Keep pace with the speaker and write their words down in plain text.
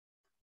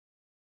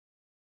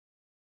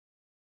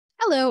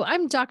Hello,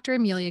 I'm Dr.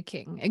 Emilia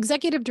King,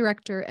 Executive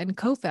Director and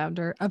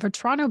co-founder of a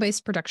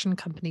Toronto-based production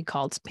company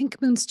called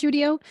Pink Moon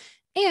Studio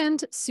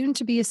and soon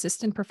to be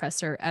Assistant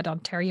Professor at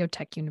Ontario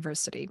Tech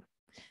University.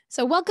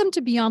 So welcome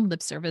to Beyond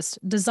Lip Service,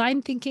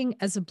 Design Thinking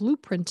as a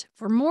Blueprint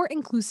for More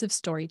Inclusive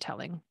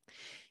Storytelling.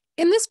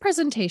 In this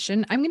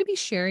presentation, I'm going to be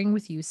sharing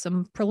with you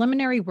some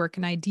preliminary work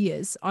and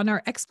ideas on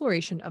our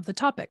exploration of the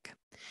topic.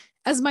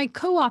 As my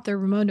co-author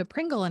Ramona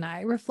Pringle and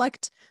I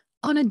reflect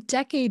on a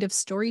decade of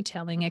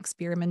storytelling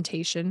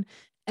experimentation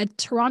at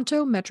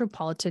Toronto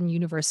Metropolitan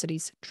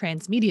University's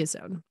Transmedia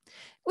Zone,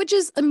 which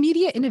is a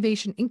media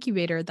innovation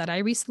incubator that I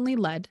recently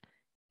led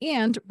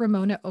and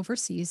Ramona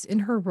oversees in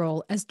her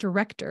role as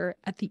director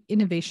at the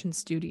Innovation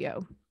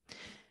Studio.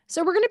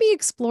 So we're going to be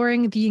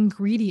exploring the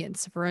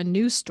ingredients for a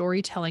new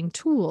storytelling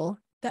tool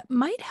that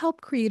might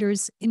help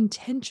creators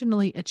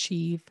intentionally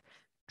achieve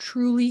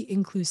truly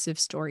inclusive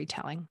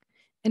storytelling.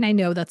 And I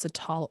know that's a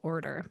tall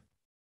order.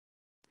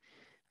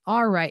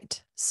 All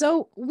right.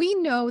 So we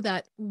know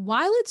that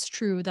while it's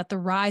true that the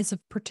rise of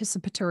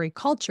participatory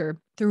culture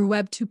through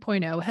Web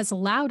 2.0 has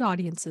allowed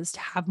audiences to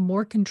have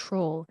more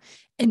control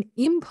and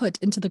input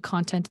into the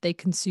content they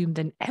consume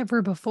than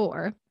ever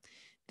before,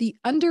 the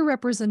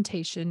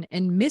underrepresentation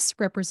and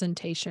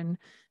misrepresentation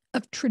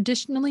of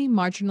traditionally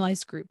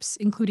marginalized groups,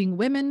 including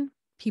women,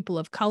 people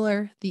of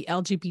color, the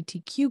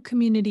LGBTQ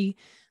community,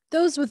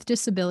 those with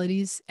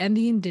disabilities, and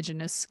the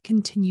Indigenous,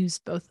 continues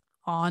both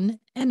on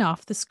and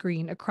off the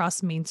screen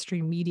across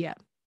mainstream media.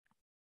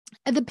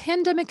 And the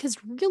pandemic has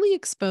really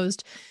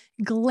exposed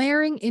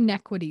glaring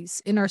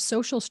inequities in our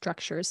social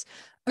structures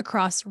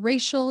across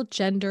racial,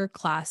 gender,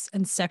 class,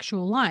 and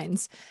sexual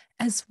lines,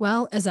 as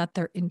well as at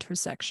their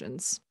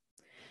intersections.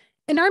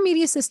 And our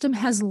media system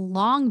has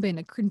long been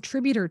a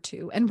contributor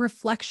to and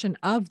reflection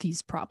of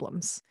these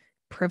problems,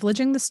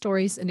 privileging the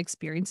stories and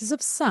experiences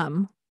of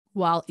some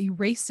while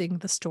erasing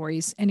the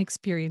stories and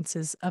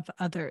experiences of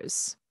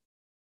others.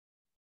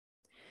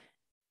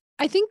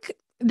 I think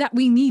that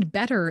we need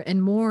better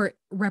and more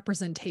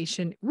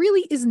representation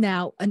really is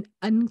now an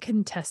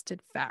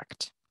uncontested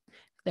fact.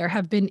 There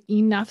have been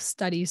enough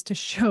studies to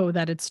show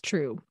that it's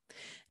true.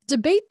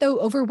 Debate, though,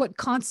 over what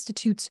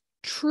constitutes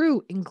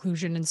true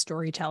inclusion in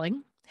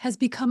storytelling has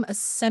become a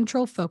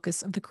central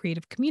focus of the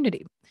creative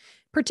community,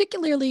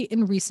 particularly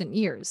in recent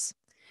years.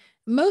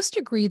 Most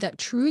agree that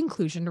true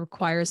inclusion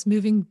requires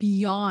moving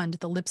beyond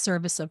the lip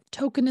service of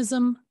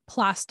tokenism,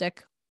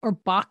 plastic, or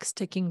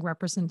box-ticking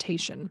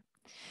representation.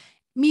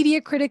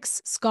 Media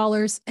critics,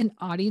 scholars, and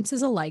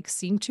audiences alike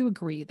seem to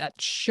agree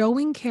that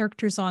showing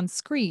characters on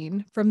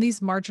screen from these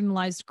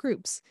marginalized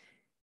groups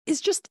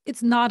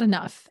it's not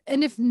enough.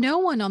 And if no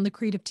one on the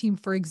creative team,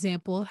 for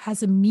example,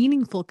 has a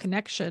meaningful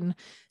connection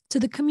to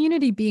the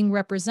community being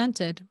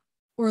represented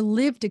or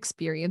lived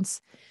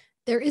experience,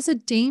 there is a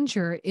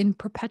danger in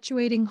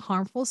perpetuating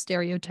harmful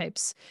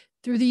stereotypes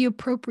through the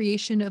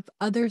appropriation of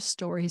other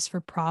stories for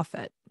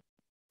profit.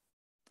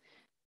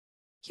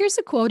 Here's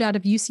a quote out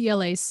of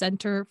UCLA's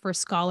Center for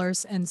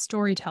Scholars and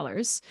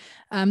Storytellers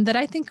that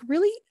I think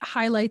really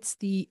highlights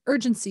the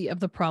urgency of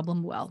the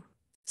problem well.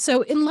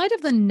 So, in light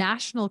of the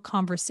national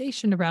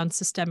conversation around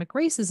systemic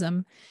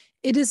racism,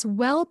 it is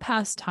well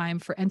past time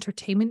for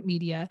entertainment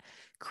media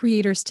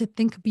creators to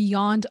think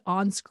beyond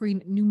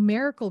on-screen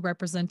numerical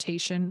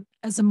representation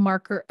as a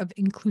marker of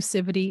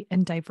inclusivity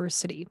and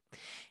diversity.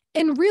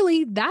 And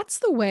really, that's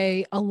the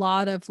way a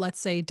lot of, let's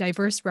say,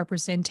 diverse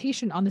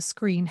representation on the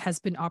screen has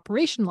been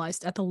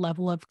operationalized at the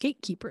level of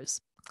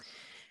gatekeepers.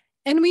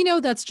 And we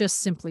know that's just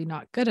simply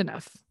not good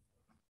enough.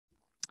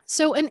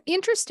 So an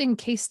interesting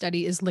case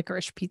study is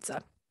Licorice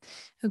Pizza.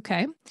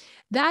 Okay,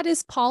 that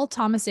is Paul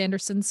Thomas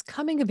Anderson's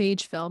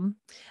coming-of-age film,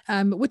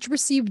 which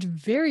received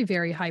very,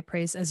 very high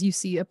praise, as you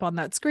see up on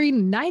that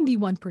screen,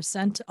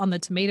 91% on the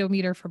tomato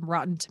meter from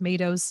Rotten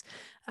Tomatoes,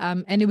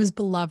 and it was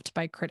beloved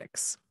by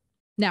critics.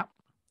 Now,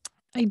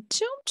 I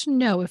don't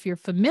know if you're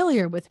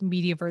familiar with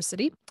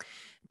Mediaversity,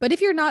 but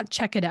if you're not,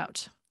 check it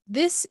out.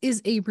 This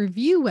is a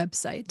review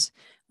website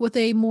with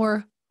a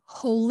more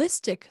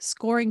holistic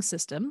scoring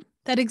system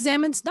that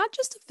examines not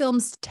just a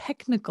film's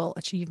technical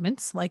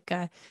achievements like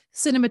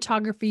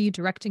cinematography,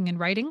 directing, and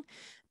writing,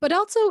 but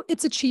also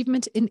its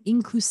achievement in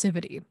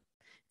inclusivity.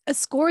 A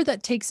score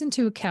that takes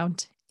into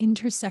account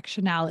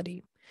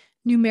intersectionality,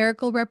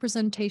 numerical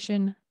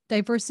representation,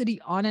 diversity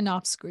on and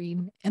off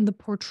screen, and the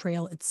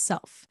portrayal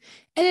itself.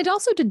 And it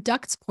also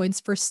deducts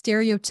points for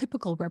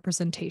stereotypical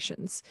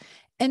representations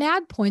and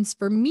add points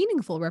for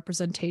meaningful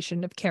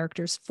representation of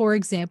characters, for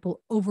example,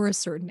 over a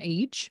certain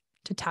age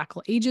to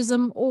tackle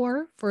ageism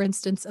or, for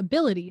instance,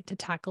 ability to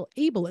tackle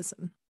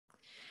ableism.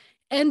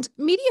 And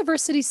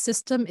Mediaversity's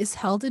system is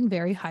held in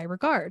very high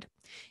regard.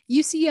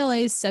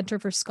 UCLA's Center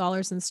for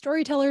Scholars and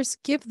Storytellers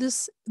give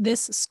this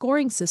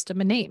scoring system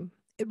a name.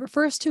 It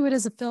refers to it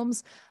as a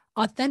film's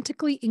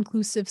authentically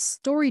inclusive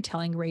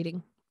storytelling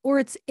rating, or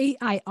its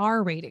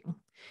AIR rating,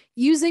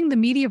 using the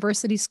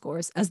Mediaversity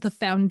scores as the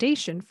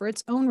foundation for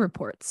its own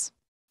reports.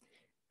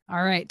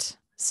 All right,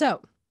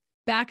 so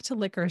back to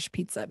Licorice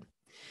Pizza.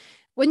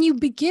 When you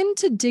begin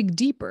to dig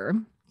deeper,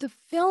 the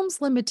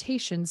film's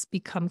limitations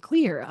become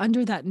clear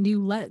under that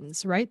new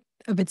lens, right,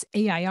 of its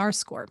AIR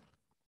score.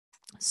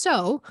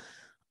 So,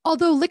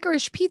 although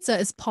Licorice Pizza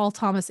is Paul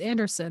Thomas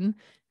Anderson,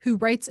 who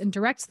writes and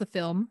directs the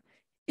film,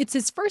 it's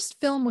his first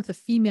film with a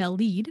female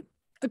lead.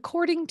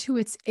 According to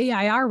its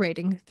AIR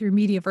rating through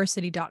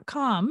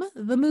Mediaversity.com,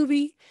 the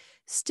movie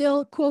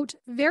still, quote,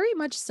 very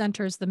much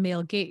centers the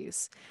male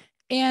gaze.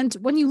 And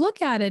when you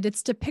look at it,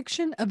 its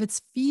depiction of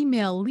its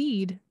female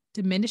lead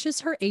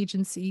diminishes her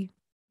agency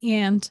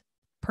and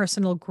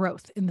personal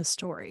growth in the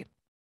story.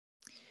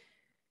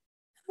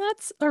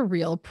 That's a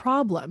real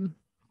problem.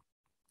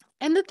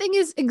 And the thing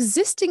is,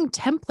 existing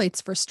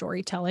templates for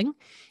storytelling,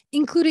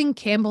 including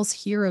Campbell's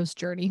hero's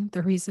journey,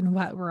 the reason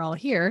why we're all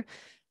here,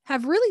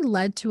 have really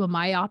led to a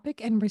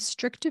myopic and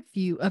restrictive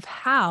view of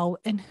how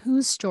and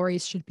whose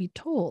stories should be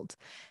told.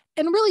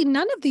 And really,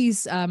 none of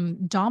these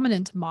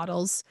dominant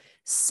models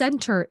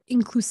center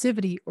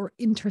inclusivity or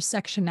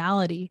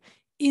intersectionality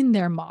in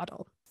their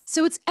model.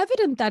 So it's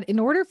evident that in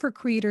order for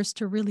creators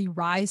to really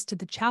rise to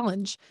the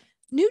challenge,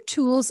 new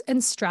tools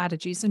and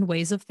strategies and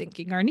ways of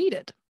thinking are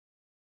needed.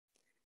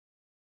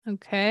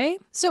 Okay,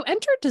 so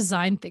enter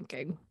design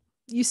thinking.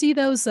 You see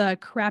those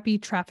crappy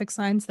traffic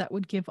signs that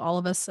would give all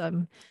of us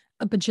a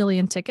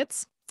bajillion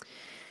tickets?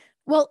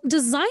 Well,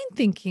 design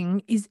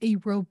thinking is a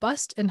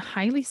robust and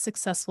highly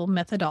successful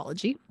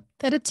methodology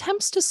that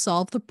attempts to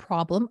solve the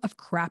problem of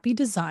crappy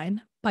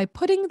design by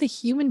putting the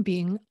human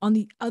being on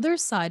the other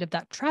side of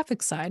that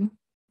traffic sign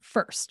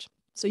first.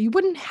 So you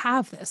wouldn't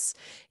have this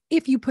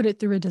if you put it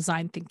through a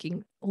design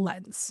thinking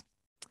lens.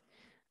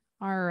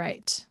 All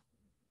right.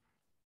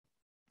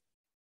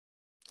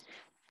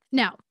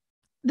 Now,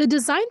 the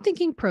design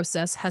thinking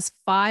process has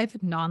 5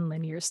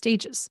 nonlinear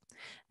stages.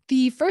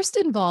 The first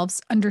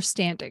involves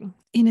understanding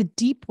in a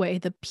deep way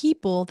the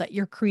people that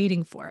you're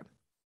creating for.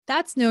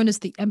 That's known as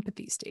the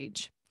empathy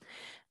stage.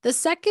 The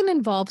second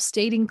involves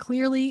stating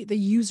clearly the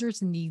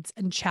user's needs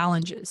and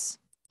challenges,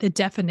 the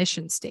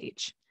definition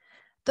stage.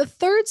 The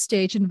third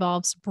stage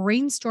involves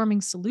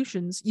brainstorming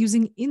solutions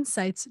using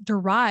insights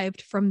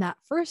derived from that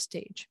first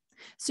stage.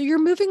 So you're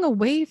moving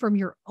away from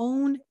your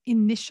own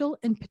initial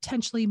and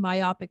potentially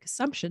myopic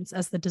assumptions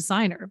as the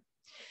designer.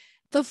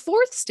 The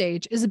fourth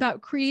stage is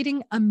about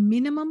creating a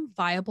minimum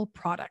viable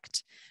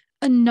product,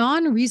 a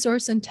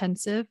non-resource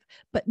intensive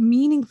but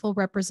meaningful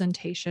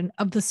representation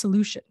of the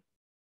solution.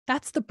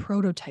 That's the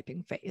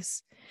prototyping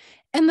phase.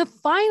 And the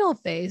final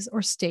phase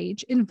or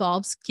stage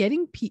involves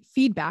getting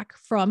feedback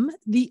from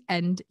the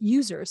end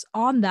users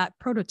on that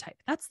prototype.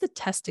 That's the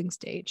testing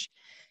stage.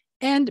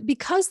 And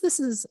because this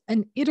is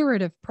an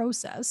iterative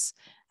process,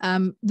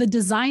 the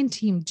design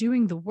team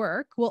doing the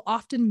work will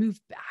often move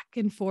back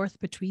and forth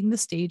between the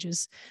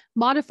stages,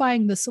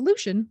 modifying the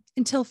solution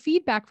until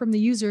feedback from the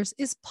users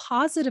is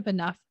positive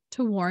enough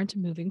to warrant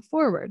moving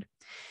forward.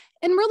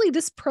 And really,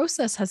 this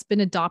process has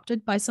been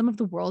adopted by some of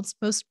the world's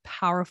most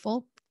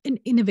powerful and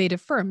innovative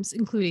firms,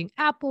 including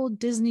Apple,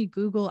 Disney,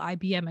 Google,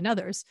 IBM, and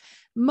others,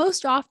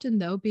 most often,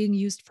 though, being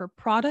used for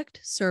product,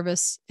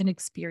 service, and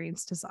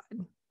experience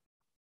design.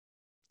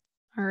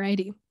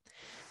 Alrighty.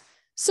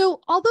 So,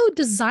 although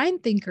design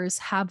thinkers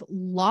have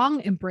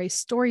long embraced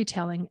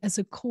storytelling as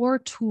a core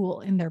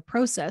tool in their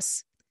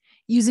process,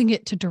 using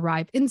it to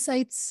derive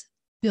insights,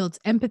 build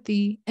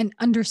empathy, and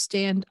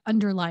understand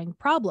underlying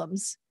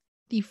problems,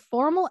 the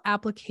formal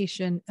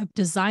application of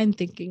design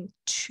thinking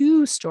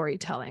to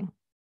storytelling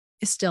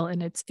is still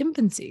in its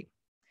infancy.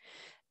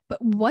 But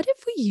what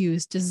if we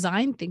use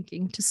design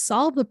thinking to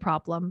solve the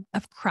problem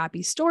of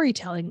crappy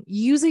storytelling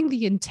using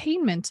the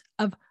attainment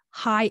of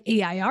high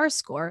AIR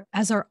score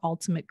as our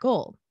ultimate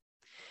goal?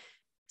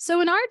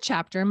 So in our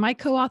chapter, my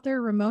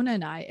co-author Ramona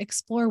and I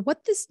explore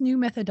what this new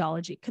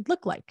methodology could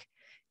look like,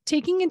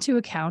 taking into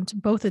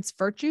account both its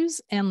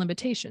virtues and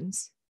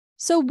limitations.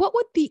 So what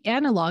would the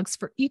analogs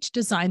for each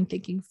design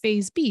thinking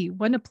phase be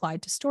when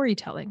applied to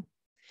storytelling?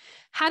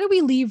 How do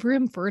we leave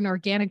room for an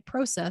organic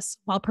process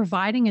while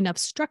providing enough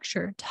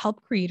structure to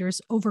help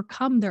creators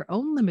overcome their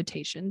own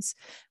limitations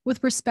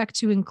with respect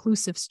to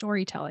inclusive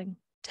storytelling,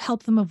 to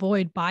help them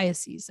avoid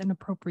biases and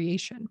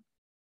appropriation?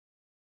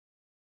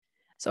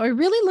 So I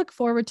really look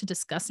forward to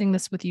discussing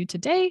this with you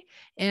today,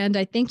 and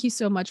I thank you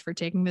so much for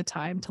taking the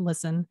time to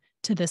listen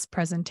to this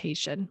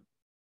presentation.